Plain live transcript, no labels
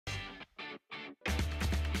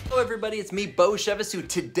Hello everybody, it's me, Beau.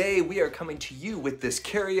 Today we are coming to you with this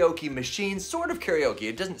karaoke machine, sort of karaoke.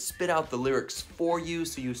 It doesn't spit out the lyrics for you,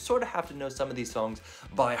 so you sort of have to know some of these songs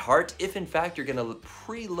by heart. If in fact you're gonna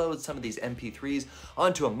preload some of these MP3s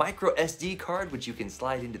onto a micro SD card, which you can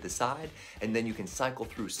slide into the side, and then you can cycle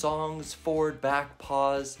through songs, forward, back,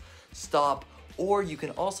 pause, stop, or you can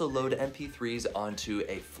also load MP3s onto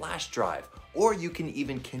a flash drive, or you can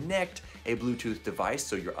even connect a Bluetooth device,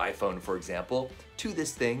 so your iPhone for example, to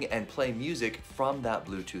this thing and play music from that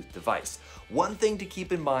Bluetooth device. One thing to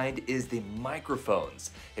keep in mind is the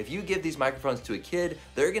microphones. If you give these microphones to a kid,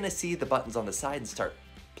 they're gonna see the buttons on the side and start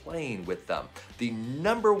playing with them. The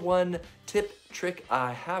number one trick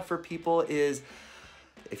I have for people is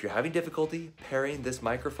if you're having difficulty pairing this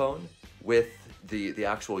microphone with the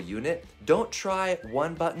actual unit, don't try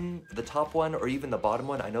one button, the top one, or even the bottom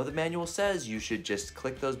one. I know the manual says you should just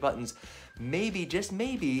click those buttons. Maybe, just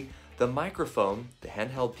maybe, the microphone, the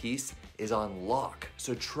handheld piece, is on lock.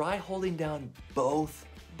 So try holding down both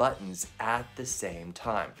buttons at the same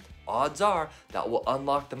time. Odds are that will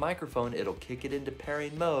unlock the microphone, it'll kick it into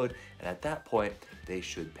pairing mode, and at that point, they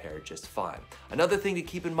should pair just fine. Another thing to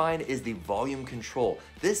keep in mind is the volume control.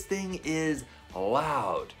 This thing is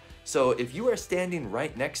loud. So if you are standing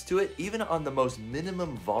right next to it, even on the most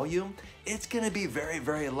minimum volume, it's gonna be very,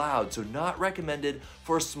 very loud. So not recommended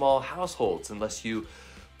for small households unless you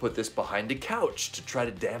put this behind a couch to try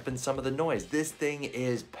to dampen some of the noise. This thing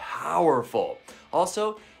is powerful.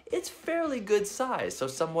 Also, it's fairly good size, so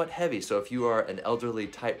somewhat heavy. So if you are an elderly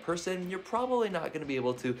type person, you're probably not gonna be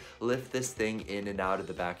able to lift this thing in and out of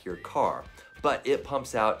the back of your car. But it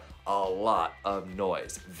pumps out a lot of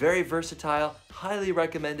noise. Very versatile, highly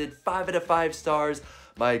recommended, 5 out of 5 stars.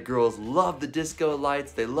 My girls love the disco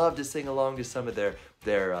lights. They love to sing along to some of their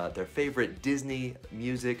favorite Disney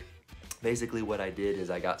music. Basically what I did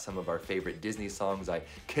is I got some of our favorite Disney songs, I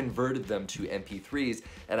converted them to MP3s,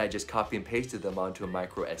 and I just copy and pasted them onto a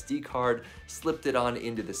micro SD card, slipped it on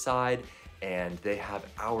into the side, and they have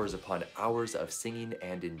hours upon hours of singing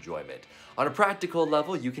and enjoyment. On a practical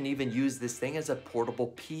level, you can even use this thing as a portable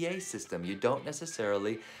PA system. You don't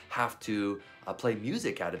necessarily have to play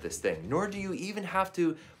music out of this thing, nor do you even have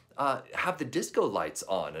to have the disco lights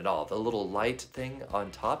on at all. The little light thing on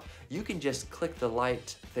top, you can just click the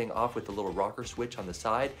light thing off with the little rocker switch on the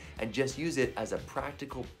side and just use it as a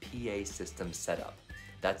practical PA system setup.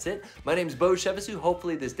 That's it. My name's Beau.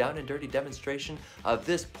 Hopefully this down and dirty demonstration of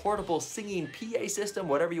this portable singing PA system,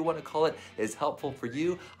 whatever you want to call it, is helpful for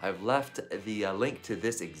you. I've left the link to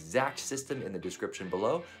this exact system in the description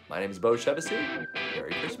below. My name is Beau.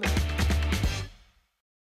 Merry Christmas.